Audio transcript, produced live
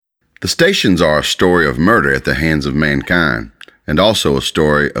The Stations are a story of murder at the hands of mankind, and also a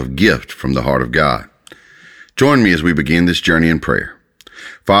story of gift from the heart of God. Join me as we begin this journey in prayer.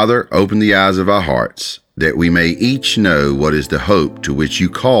 Father, open the eyes of our hearts, that we may each know what is the hope to which you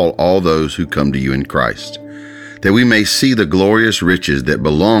call all those who come to you in Christ, that we may see the glorious riches that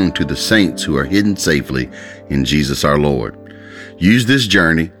belong to the saints who are hidden safely in Jesus our Lord. Use this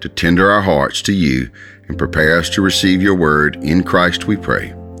journey to tender our hearts to you and prepare us to receive your word. In Christ we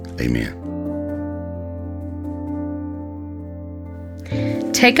pray. Amen.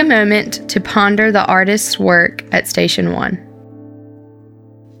 Take a moment to ponder the artist's work at Station 1.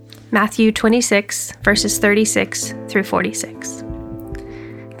 Matthew 26, verses 36 through 46.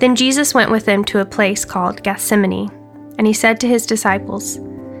 Then Jesus went with them to a place called Gethsemane, and he said to his disciples,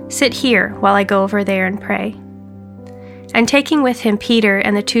 "Sit here while I go over there and pray." And taking with him Peter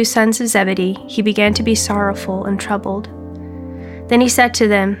and the 2 sons of Zebedee, he began to be sorrowful and troubled. Then he said to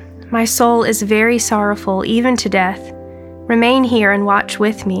them, "My soul is very sorrowful, even to death. Remain here and watch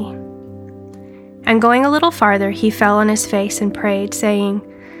with me." And going a little farther, he fell on his face and prayed, saying,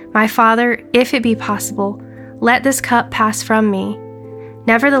 "My Father, if it be possible, let this cup pass from me.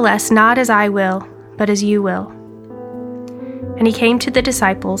 Nevertheless, not as I will, but as you will." And he came to the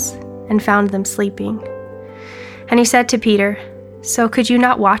disciples and found them sleeping. And he said to Peter, "So could you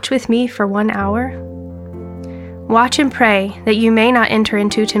not watch with me for 1 hour? Watch and pray, that you may not enter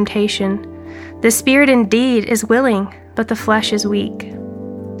into temptation. The spirit indeed is willing, but the flesh is weak."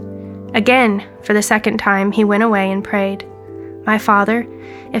 Again, for the second time, he went away and prayed, "My Father,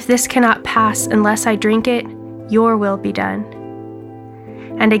 if this cannot pass unless I drink it, your will be done."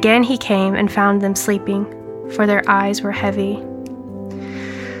 And again he came and found them sleeping, for their eyes were heavy.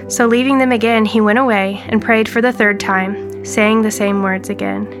 So leaving them again, he went away and prayed for the 3rd time, saying the same words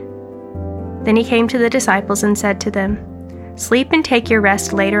again. Then he came to the disciples and said to them, "Sleep and take your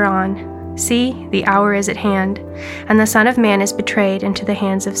rest later on. See, the hour is at hand, and the Son of Man is betrayed into the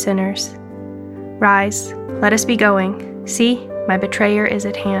hands of sinners. Rise, let us be going. See, my betrayer is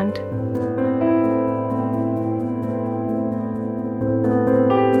at hand."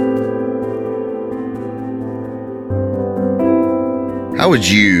 How would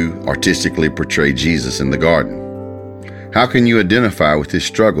you artistically portray Jesus in the garden? How can you identify with his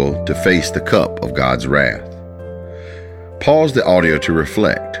struggle to face the cup of God's wrath? Pause the audio to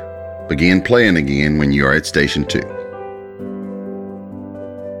reflect. Begin playing again when you are at Station 2.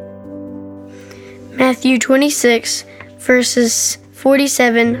 Matthew 26, verses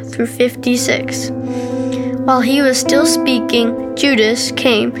 47 through 56. While he was still speaking, Judas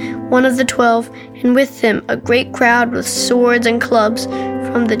came, one of the 12, and with him a great crowd with swords and clubs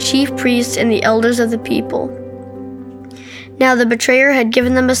from the chief priests and the elders of the people. Now the betrayer had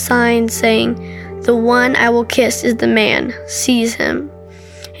given them a sign, saying, "The one I will kiss is the man. Seize him."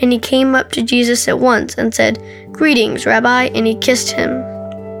 And he came up to Jesus at once and said, "Greetings, Rabbi," and he kissed him.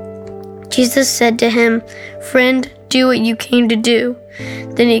 Jesus said to him, "Friend, do what you came to do."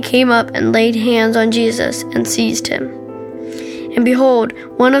 Then he came up and laid hands on Jesus and seized him. And behold,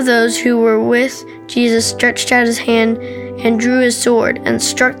 one of those who were with Jesus stretched out his hand and drew his sword and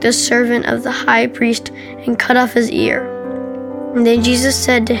struck the servant of the high priest and cut off his ear. And then Jesus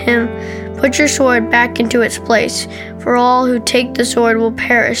said to him, "Put your sword back into its place, for all who take the sword will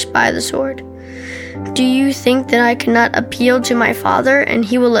perish by the sword. Do you think that I cannot appeal to my Father, and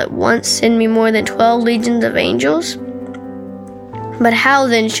he will at once send me more than 12 legions of angels? But how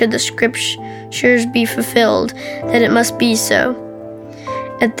then should the scriptures be fulfilled, that it must be so?"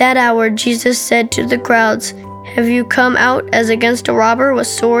 At that hour Jesus said to the crowds, "Have you come out as against a robber with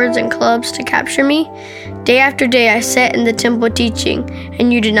swords and clubs to capture me? Day after day I sat in the temple teaching,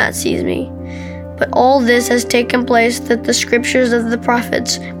 and you did not seize me. But all this has taken place that the scriptures of the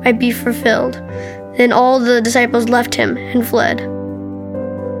prophets might be fulfilled." Then all the disciples left him and fled.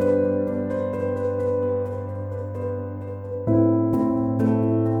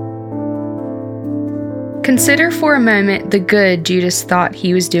 Consider for a moment the good Judas thought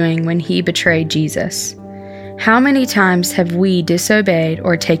he was doing when he betrayed Jesus. How many times have we disobeyed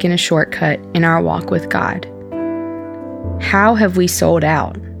or taken a shortcut in our walk with God? How have we sold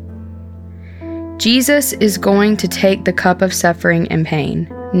out? Jesus is going to take the cup of suffering and pain.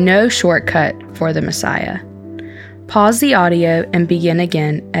 No shortcut for the Messiah. Pause the audio and begin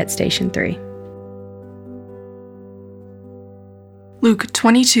again at Station 3. Luke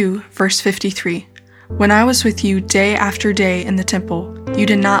 22, verse 53. When I was with you day after day in the temple, you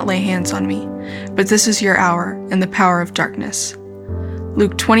did not lay hands on me, but this is your hour and the power of darkness.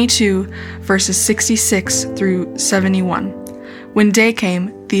 Luke 22, verses 66 through 71. When day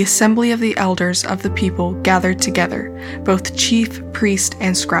came, the assembly of the elders of the people gathered together, both chief priests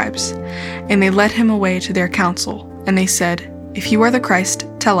and scribes. And they led him away to their council, and they said, "If you are the Christ,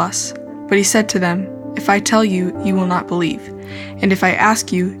 tell us." But he said to them, "If I tell you, you will not believe, and if I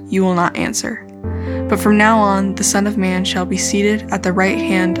ask you, you will not answer. But from now on, the Son of Man shall be seated at the right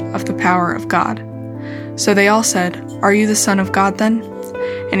hand of the power of God." So they all said, "Are you the Son of God then?"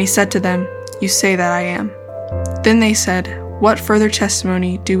 And he said to them, "You say that I am." Then they said, "What further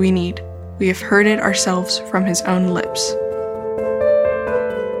testimony do we need? We have heard it ourselves from his own lips."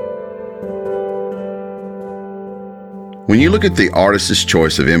 When you look at the artist's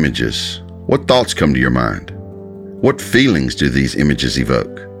choice of images, what thoughts come to your mind? What feelings do these images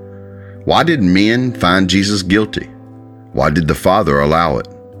evoke? Why did men find Jesus guilty? Why did the Father allow it?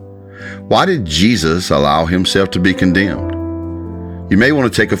 Why did Jesus allow himself to be condemned? You may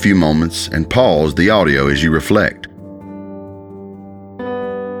want to take a few moments and pause the audio as you reflect.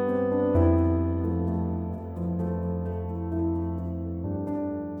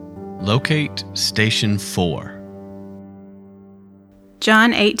 Locate Station 4.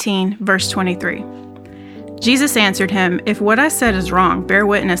 John 18, verse 23. Jesus answered him, "If what I said is wrong, bear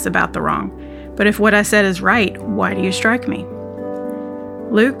witness about the wrong. But if what I said is right, why do you strike me?"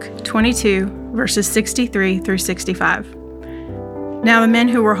 Luke 22, verses 63 through 65. Now the men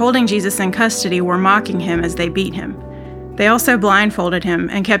who were holding Jesus in custody were mocking him as they beat him. They also blindfolded him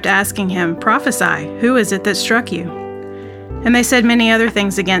and kept asking him, "Prophesy, who is it that struck you?" And they said many other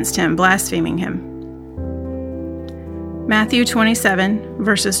things against him, blaspheming him. Matthew 27,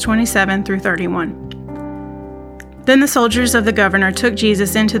 verses 27 through 31. Then the soldiers of the governor took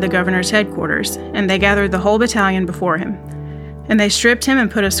Jesus into the governor's headquarters, and they gathered the whole battalion before him. And they stripped him and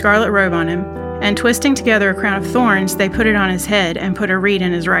put a scarlet robe on him, and twisting together a crown of thorns, they put it on his head and put a reed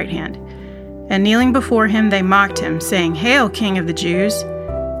in his right hand. And kneeling before him, they mocked him, saying, "Hail, King of the Jews!"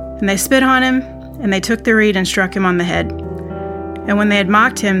 And they spit on him, and they took the reed and struck him on the head. And when they had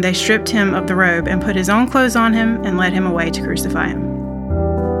mocked him, they stripped him of the robe and put his own clothes on him and led him away to crucify him.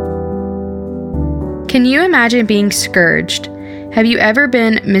 Can you imagine being scourged? Have you ever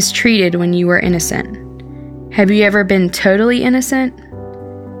been mistreated when you were innocent? Have you ever been totally innocent?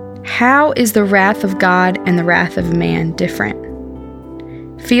 How is the wrath of God and the wrath of man different?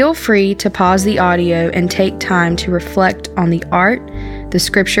 Feel free to pause the audio and take time to reflect on the art, the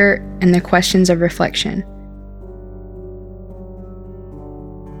scripture, and the questions of reflection.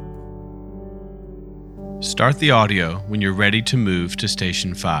 Start the audio when you're ready to move to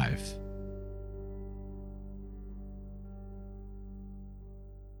Station 5.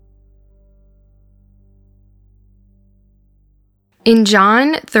 In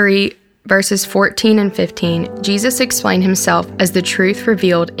John 3, verses 14 and 15, Jesus explained himself as the truth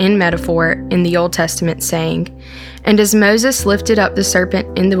revealed in metaphor in the Old Testament, saying, "And as Moses lifted up the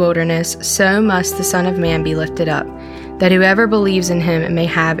serpent in the wilderness, so must the Son of Man be lifted up, that whoever believes in him may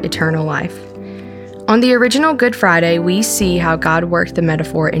have eternal life." On the original Good Friday, we see how God worked the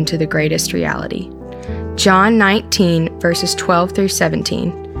metaphor into the greatest reality. John 19, verses 12 through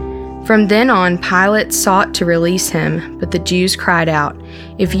 17. From then on, Pilate sought to release him, but the Jews cried out,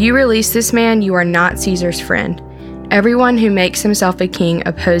 "If you release this man, you are not Caesar's friend. Everyone who makes himself a king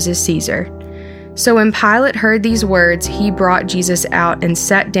opposes Caesar." So when Pilate heard these words, he brought Jesus out and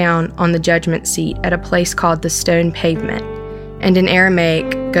sat down on the judgment seat at a place called the Stone Pavement, and in Aramaic,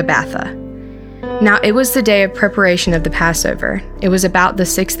 Gabbatha. Now it was the day of preparation of the Passover. It was about the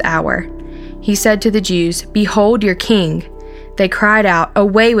 6th hour. He said to the Jews, "Behold your king." They cried out,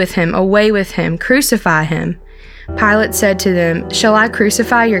 away with him, crucify him." Pilate said to them, "Shall I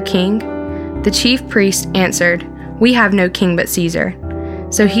crucify your king?" The chief priests answered, "We have no king but Caesar."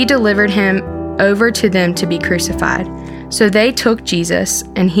 So he delivered him over to them to be crucified. So they took Jesus,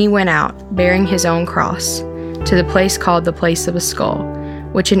 and he went out, bearing his own cross, to the place called the Place of a Skull,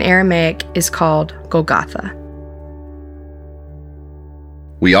 which in Aramaic is called Golgotha.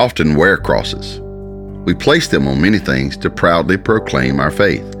 We often wear crosses. We place them on many things to proudly proclaim our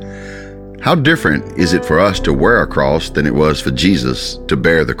faith. How different is it for us to wear a cross than it was for Jesus to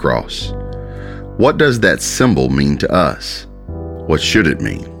bear the cross? What does that symbol mean to us? What should it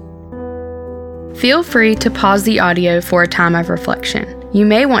mean? Feel free to pause the audio for a time of reflection. You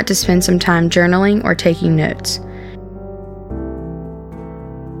may want to spend some time journaling or taking notes.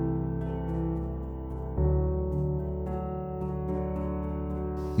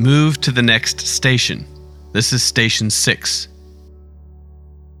 Move to the next station. This is Station 6.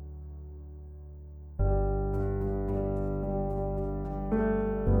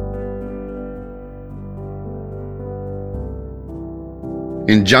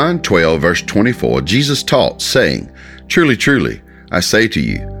 In John 12, verse 24, Jesus taught, saying, "Truly, truly, I say to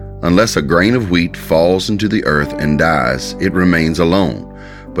you, unless a grain of wheat falls into the earth and dies, it remains alone.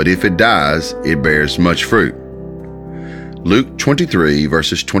 But if it dies, it bears much fruit. Luke 23,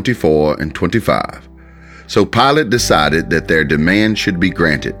 verses 24 and 25. So Pilate decided that their demand should be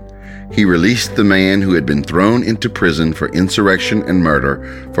granted. He released the man who had been thrown into prison for insurrection and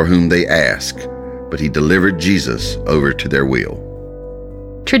murder, for whom they asked, but he delivered Jesus over to their will.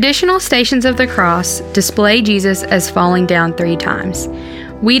 Traditional Stations of the Cross display Jesus as falling down 3 times.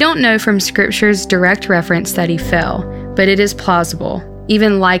 We don't know from Scripture's direct reference that he fell, but it is plausible,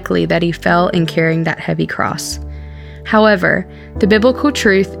 even likely, that he fell in carrying that heavy cross. However, the biblical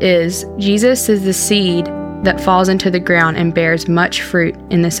truth is Jesus is the seed that falls into the ground and bears much fruit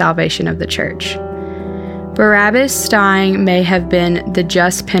in the salvation of the church. Barabbas dying may have been the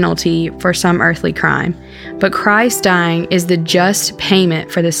just penalty for some earthly crime, but Christ dying is the just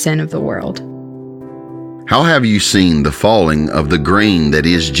payment for the sin of the world. How have you seen the falling of the grain that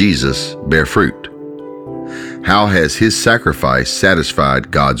is Jesus bear fruit? How has his sacrifice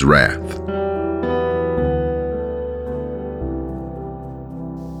satisfied God's wrath?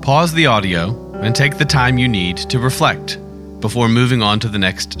 Pause the audio and take the time you need to reflect before moving on to the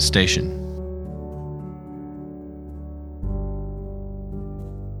next station.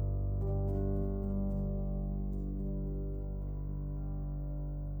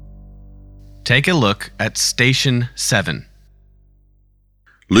 Take a look at Station 7.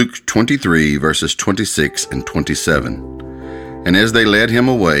 Luke 23, verses 26 and 27. And as they led him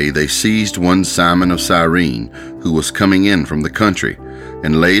away, they seized one Simon of Cyrene, who was coming in from the country,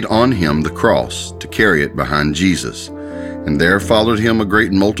 and laid on him the cross to carry it behind Jesus. And there followed him a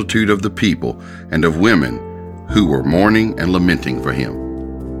great multitude of the people and of women, who were mourning and lamenting for him.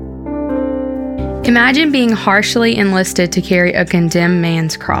 Imagine being harshly enlisted to carry a condemned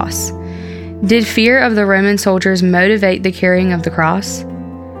man's cross. Did fear of the Roman soldiers motivate the carrying of the cross?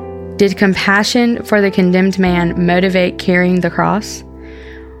 Did compassion for the condemned man motivate carrying the cross?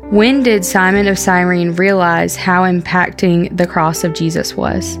 When did Simon of Cyrene realize how impacting the cross of Jesus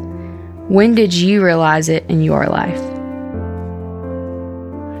was? When did you realize it in your life?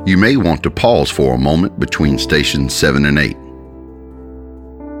 You may want to pause for a moment between stations 7 and 8.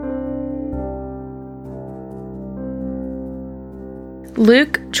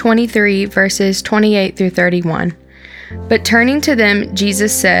 Luke 23, verses 28 through 31. But turning to them,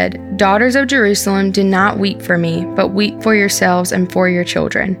 Jesus said, Daughters of Jerusalem, do not weep for me, but weep for yourselves and for your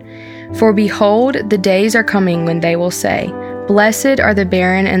children. For behold, the days are coming when they will say, Blessed are the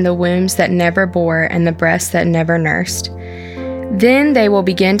barren and the wombs that never bore and the breasts that never nursed. Then they will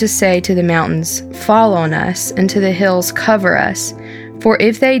begin to say to the mountains, Fall on us, and to the hills, Cover us. For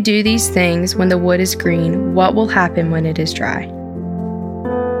if they do these things when the wood is green, what will happen when it is dry?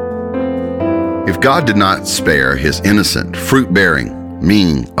 If God did not spare his innocent, fruit-bearing,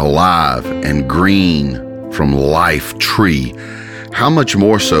 meaning alive and green from life tree, how much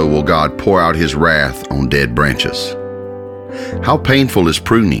more so will God pour out his wrath on dead branches? How painful is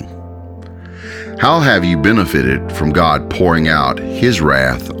pruning? How have you benefited from God pouring out his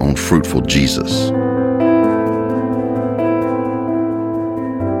wrath on fruitful Jesus?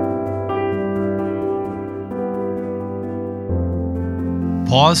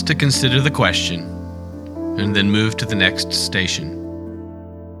 Pause to consider the question, and then move to the next station.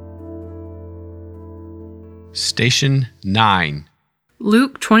 Station 9.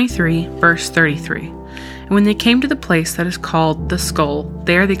 Luke 23, verse 33. And when they came to the place that is called the Skull,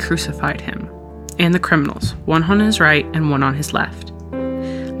 there they crucified him, and the criminals, one on his right and one on his left.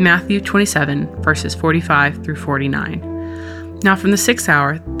 Matthew 27, verses 45 through 49. Now from the 6th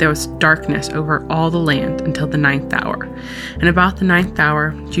hour there was darkness over all the land until the 9th hour. And about the 9th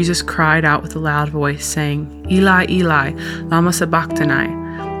hour Jesus cried out with a loud voice, saying, Eli, Eli, lama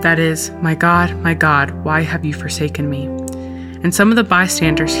sabachthani? That is, my God, why have you forsaken me? And some of the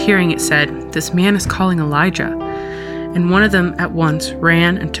bystanders hearing it said, This man is calling Elijah. And one of them at once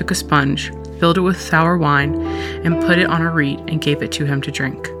ran and took a sponge, filled it with sour wine, and put it on a reed and gave it to him to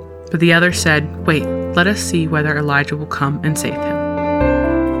drink. But the other said, Wait, let us see whether Elijah will come and save him.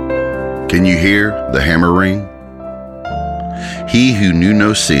 Can you hear the hammer ring? He who knew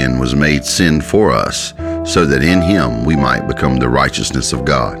no sin was made sin for us, so that in him we might become the righteousness of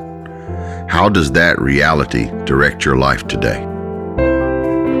God. How does that reality direct your life today?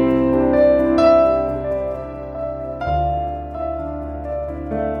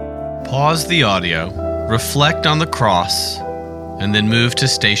 Pause the audio, reflect on the cross, and then move to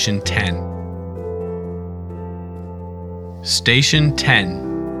Station 10. Station 10.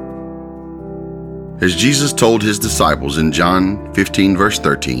 As Jesus told his disciples in John 15, verse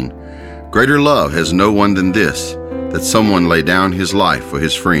 13, Greater love has no one than this, that someone lay down his life for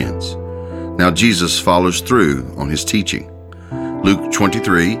his friends. Now Jesus follows through on his teaching. Luke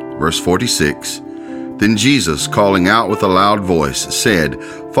 23, verse 46, Then Jesus, calling out with a loud voice, said,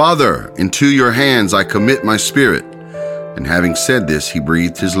 Father, into your hands I commit my spirit. And having said this, he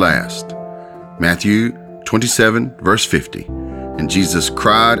breathed his last. Matthew 27, verse 50, And Jesus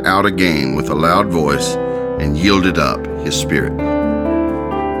cried out again with a loud voice and yielded up his spirit.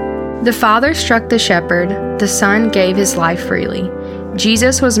 The Father struck the shepherd, the Son gave his life freely.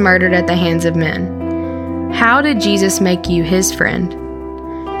 Jesus was murdered at the hands of men. How did Jesus make you his friend?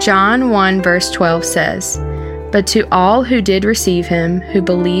 John 1 verse 12 says, But to all who did receive him, who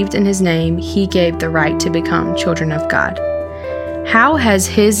believed in his name, he gave the right to become children of God. How has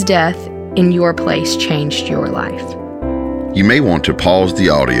his death in your place changed your life? You may want to pause the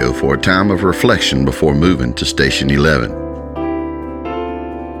audio for a time of reflection before moving to Station 11.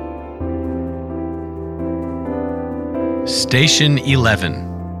 Station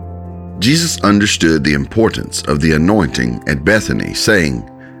 11. Jesus understood the importance of the anointing at Bethany, saying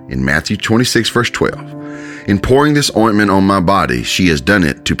in Matthew 26, verse 12, In pouring this ointment on my body, she has done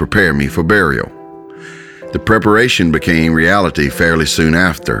it to prepare me for burial. The preparation became reality fairly soon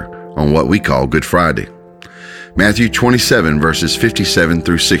after, on what we call Good Friday. Matthew 27, verses 57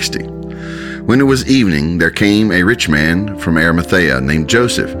 through 60. When it was evening, there came a rich man from Arimathea named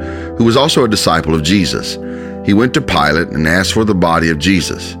Joseph, who was also a disciple of Jesus. He went to Pilate and asked for the body of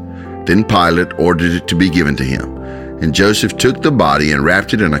Jesus. Then Pilate ordered it to be given to him. And Joseph took the body and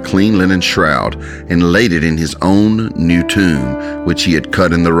wrapped it in a clean linen shroud and laid it in his own new tomb, which he had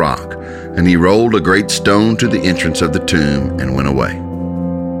cut in the rock. And he rolled a great stone to the entrance of the tomb and went away.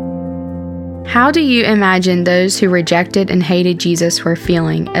 How do you imagine those who rejected and hated Jesus were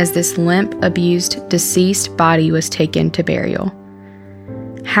feeling as this limp, abused, deceased body was taken to burial?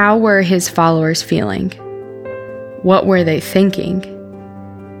 How were his followers feeling? What were they thinking?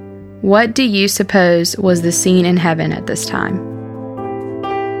 What do you suppose was the scene in heaven at this time?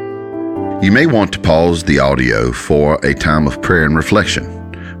 You may want to pause the audio for a time of prayer and reflection.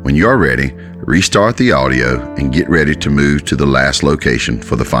 When you are ready, restart the audio and get ready to move to the last location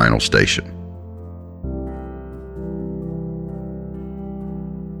for the final station.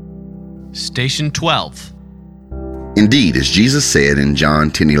 Station 12. Indeed, as Jesus said in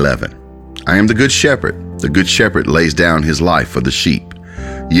John 10:11, I am the good shepherd. The good shepherd lays down his life for the sheep.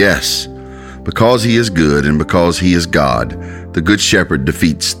 Yes, because he is good and because he is God, the good shepherd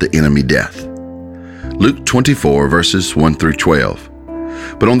defeats the enemy death. Luke 24, verses 1 through 12.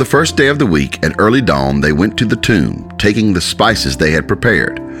 But on the first day of the week, at early dawn, they went to the tomb, taking the spices they had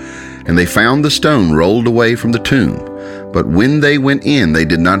prepared. And they found the stone rolled away from the tomb. But when they went in, they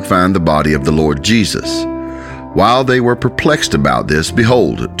did not find the body of the Lord Jesus. While they were perplexed about this,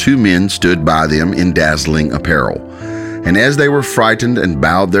 behold, two men stood by them in dazzling apparel. And as they were frightened and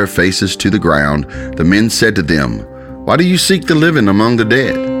bowed their faces to the ground, the men said to them, Why do you seek the living among the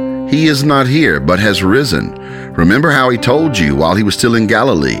dead? He is not here, but has risen. Remember how he told you while he was still in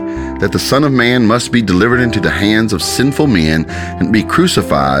Galilee, that the Son of Man must be delivered into the hands of sinful men and be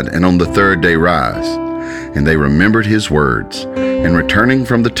crucified, and on the third day rise. And they remembered his words. And returning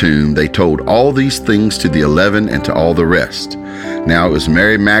from the tomb, they told all these things to the 11 and to all the rest. Now it was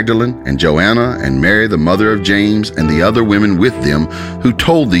Mary Magdalene and Joanna and Mary the mother of James and the other women with them who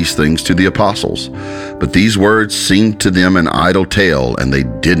told these things to the apostles. But these words seemed to them an idle tale, and they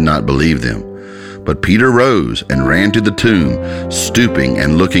did not believe them. But Peter rose and ran to the tomb, stooping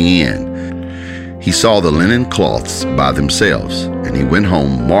and looking in. He saw the linen cloths by themselves, and he went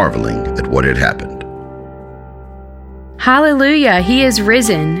home marveling at what had happened. Hallelujah! He is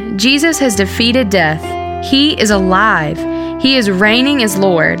risen. Jesus has defeated death. He is alive. He is reigning as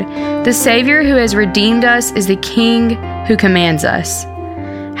Lord. The Savior who has redeemed us is the King who commands us.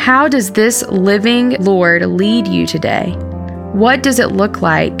 How does this living Lord lead you today? What does it look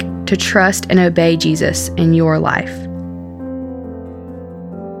like to trust and obey Jesus in your life?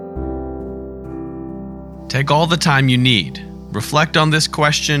 Take all the time you need. Reflect on this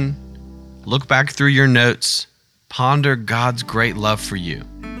question. Look back through your notes. Ponder God's great love for you.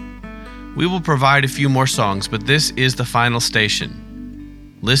 We will provide a few more songs, but this is the final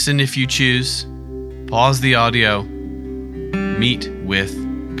station. Listen if you choose. Pause the audio. Meet with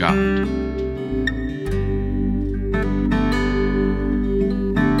God.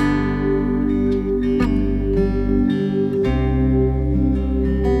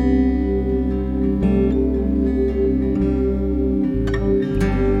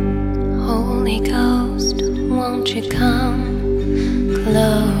 Holy Ghost, won't you come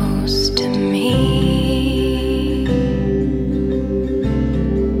close to me?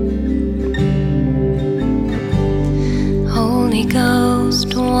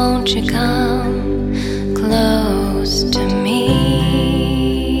 won't you come close to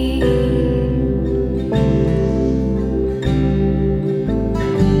me?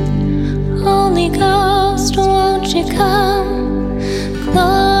 Holy Ghost, won't you come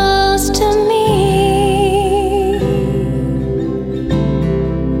close to me?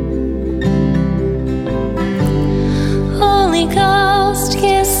 Holy Ghost,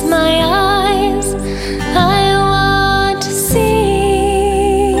 kiss my eyes, I want to see.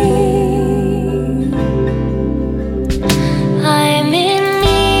 I'm in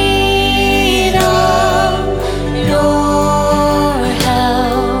need of your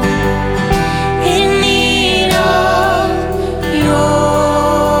help, in need of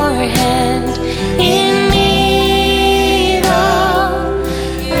your hand, in need of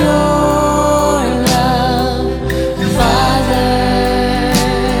your love, Father.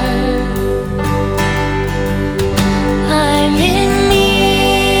 I'm in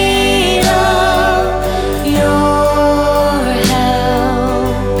need of your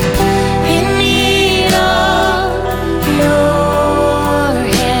help, in need of your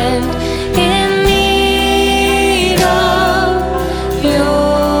hand, in need of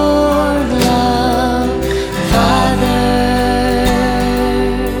your love, Father.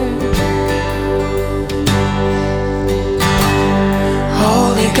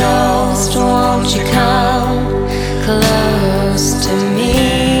 Holy Ghost, won't you come close to me?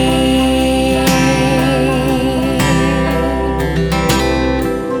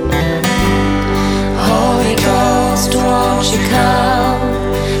 Holy Ghost, won't you come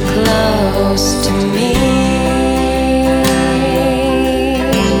close to me?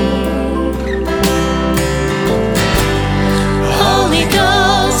 Holy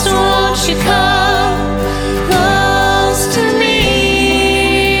Ghost, won't you come close to me?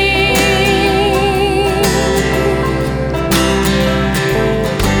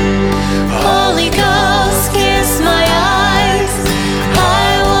 Holy Ghost, kiss my eyes,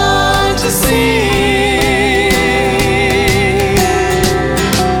 I want to see.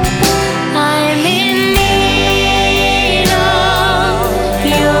 I'm in need of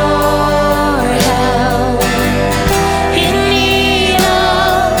your help, in need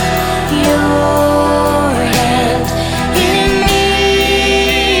of your hand, in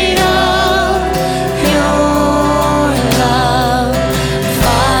need of your love,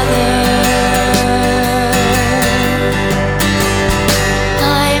 Father.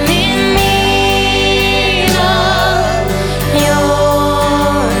 I'm in need of your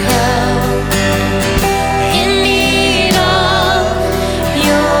help, in need of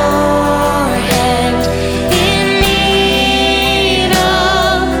your hand, in need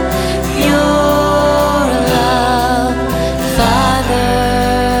of your love, Father.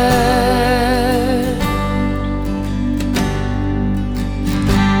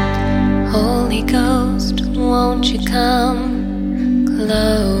 Holy Ghost, won't you come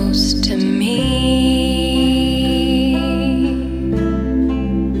close to me?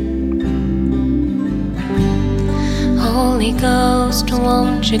 Holy Ghost,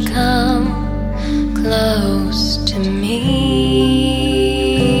 won't you come close to me?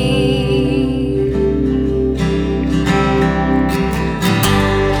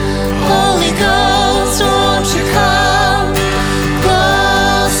 Holy Ghost, won't you come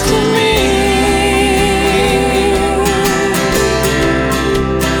close to me?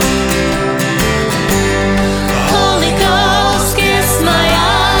 Holy Ghost, kiss my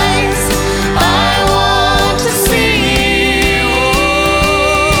eyes, I want to see.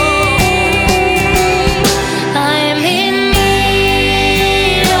 I'm in need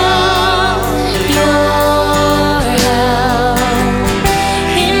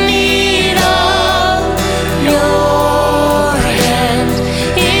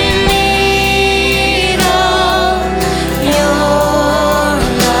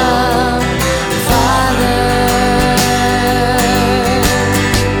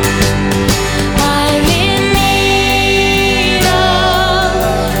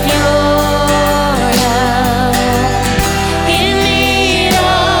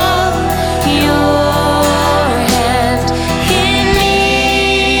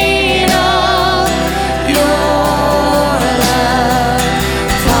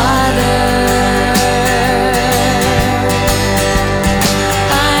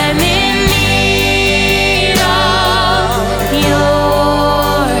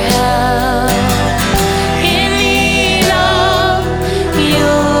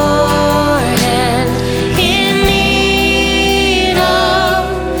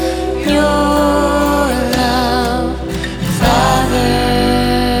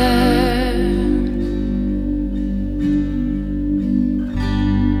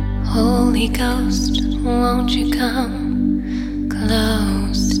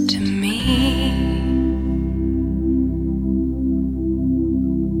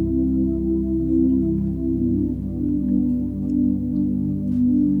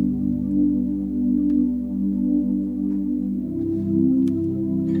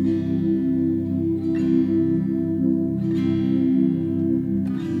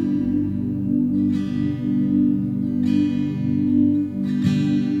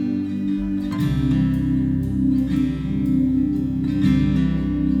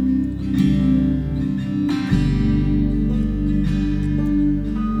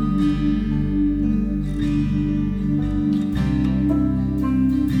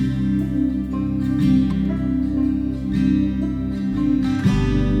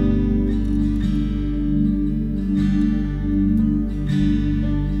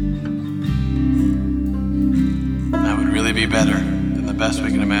be better than the best we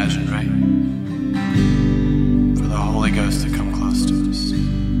can imagine, right? For the Holy Ghost to come close to us.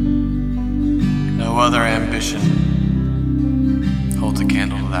 No other ambition holds a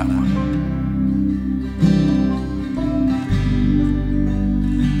candle to that one.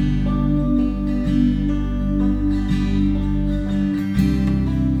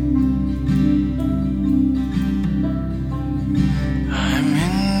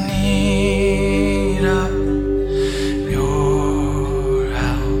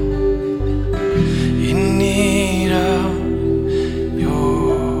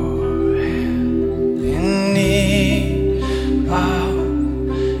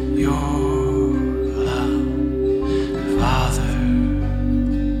 Your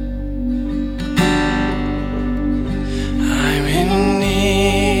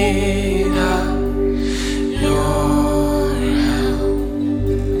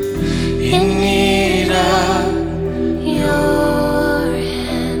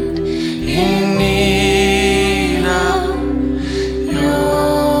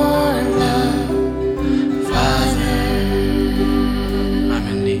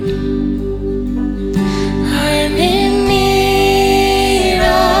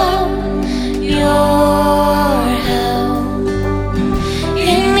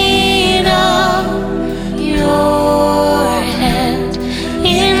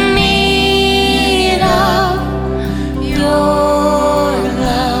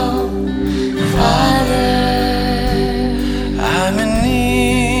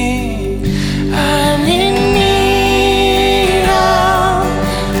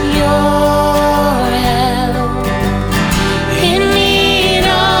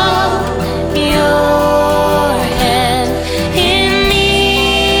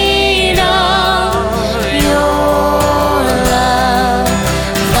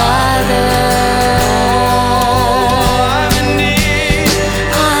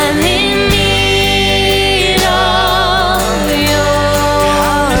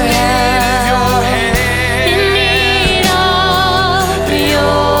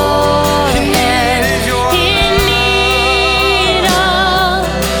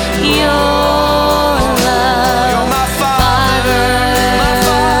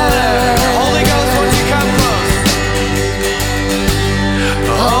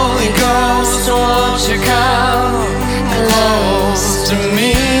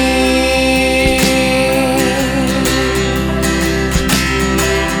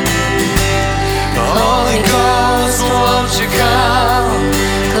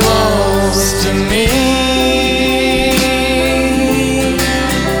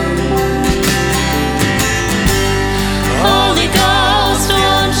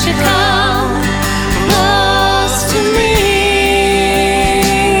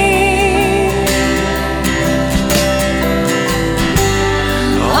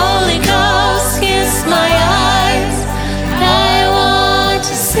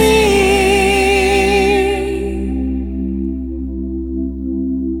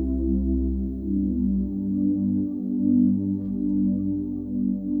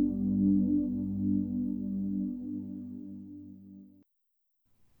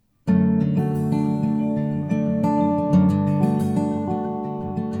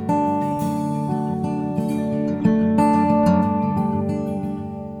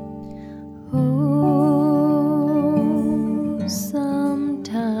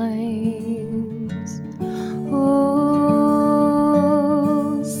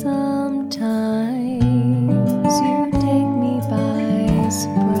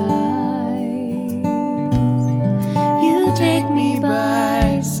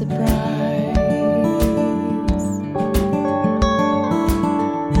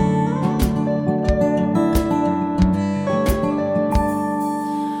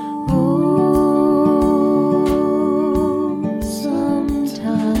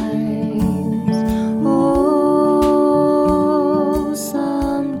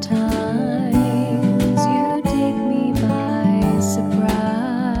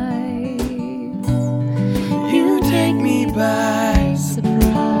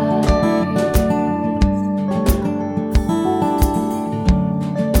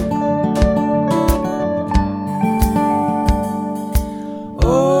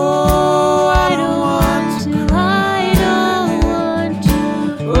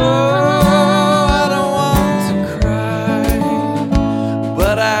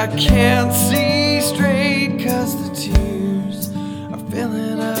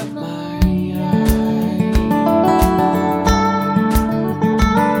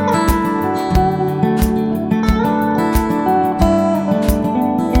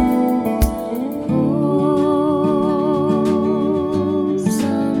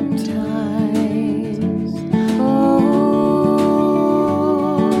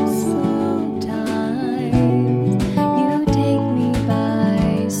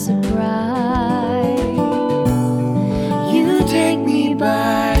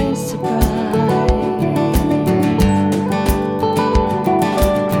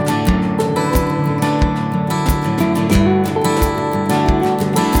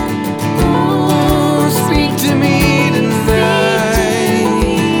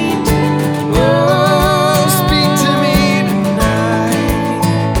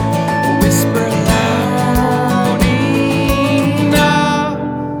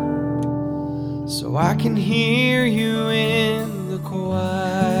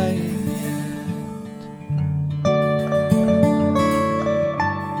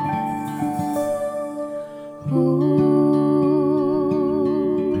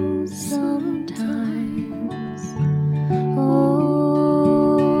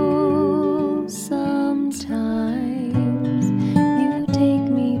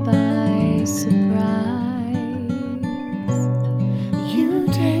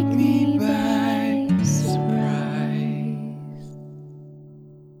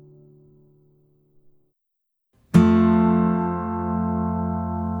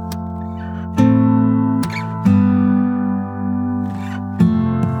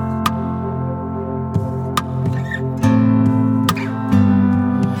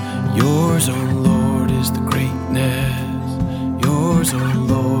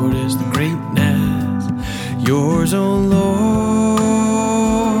Yours, O Lord,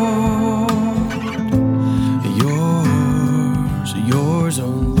 yours, O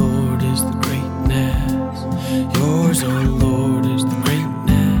Lord, is the greatness. Yours, O Lord, is the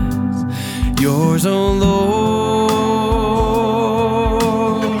greatness. Yours, O Lord,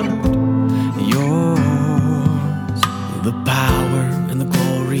 yours, the power and the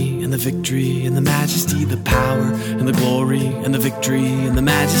glory and the victory and the majesty, the power and the glory and the victory and the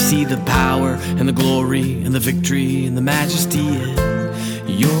majesty, the power and the glory and the victory and the majesty is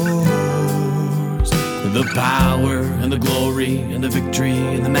yours. The power and the glory and the victory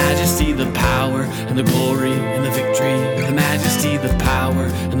and the majesty, the power and the glory and the victory and the majesty, the power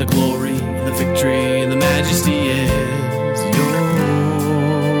and the glory and the victory and the majesty is yours.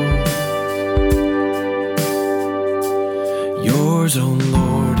 Yours, O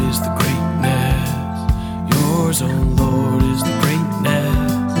Lord, is the greatness. Yours, O Lord, is the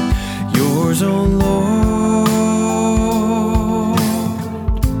greatness. Yours, O Lord,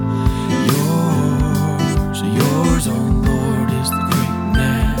 yours, O Lord, is the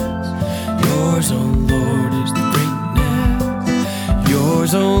greatness. Yours, O Lord, is the greatness.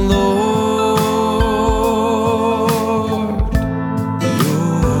 Yours, O Lord,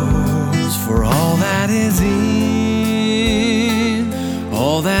 yours, for all that is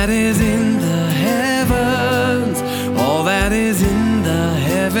in the heavens, all that is in the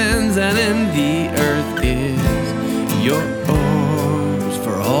heavens and in the earth is yours.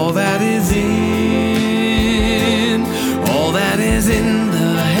 For all that is in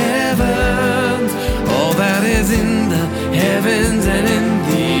the heavens, all that is in the heavens and in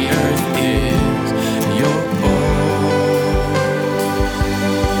the earth is yours.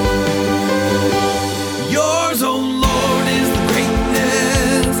 Yours, O Lord, is the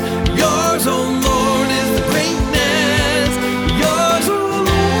greatness. Yours, O Lord, is the greatness. Yours, O Lord,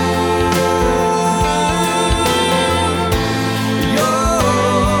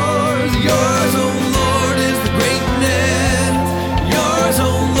 yours, O Lord, is the greatness. Yours, O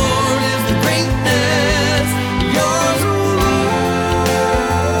Lord, is the greatness. Yours, O Lord,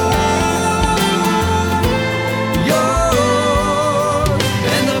 yours,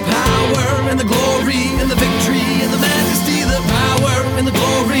 and the power and the glory and the victory and the majesty, the power and the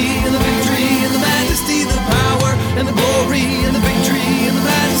glory and the victory and the majesty, the power and the glory and the victory and the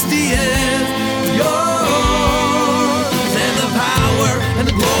majesty is yours. And the power and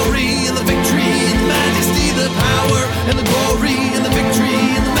the glory and the victory and the majesty, the power and the glory and the victory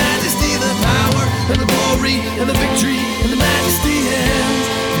and the majesty, the power and the glory and the victory and the majesty is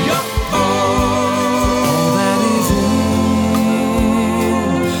yours.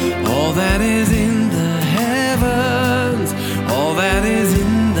 All that is in the heavens, all that is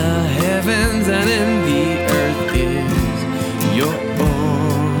in the heavens and in the earth is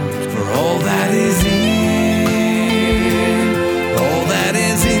yours. For all that is in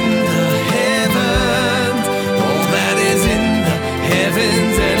the heavens, all that is in the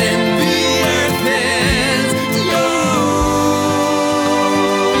heavens and in the earth is yours.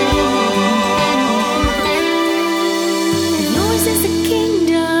 Yours is the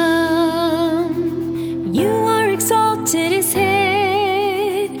kingdom. You are exalted as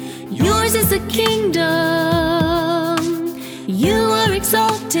head. Yours is the kingdom. You are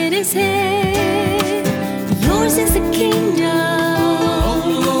exalted as head. Yours is the kingdom.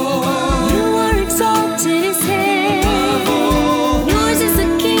 You are exalted as head. Yours is the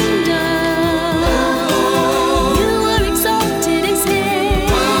kingdom. You are exalted as head.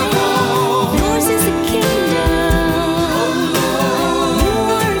 Yours is the kingdom. You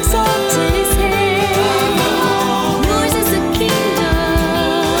are exalted as head. Yours is the kingdom.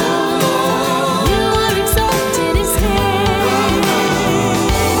 You are exalted as head.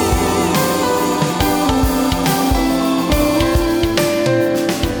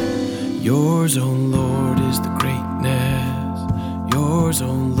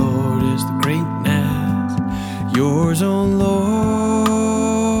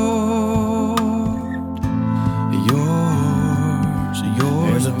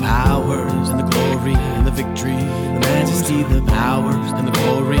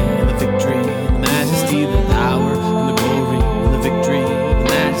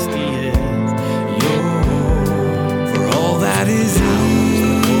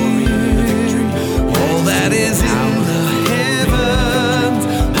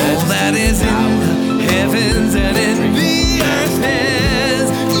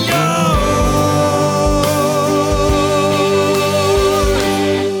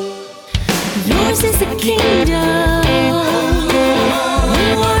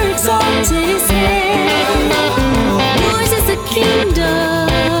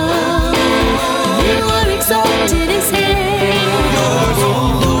 didn't say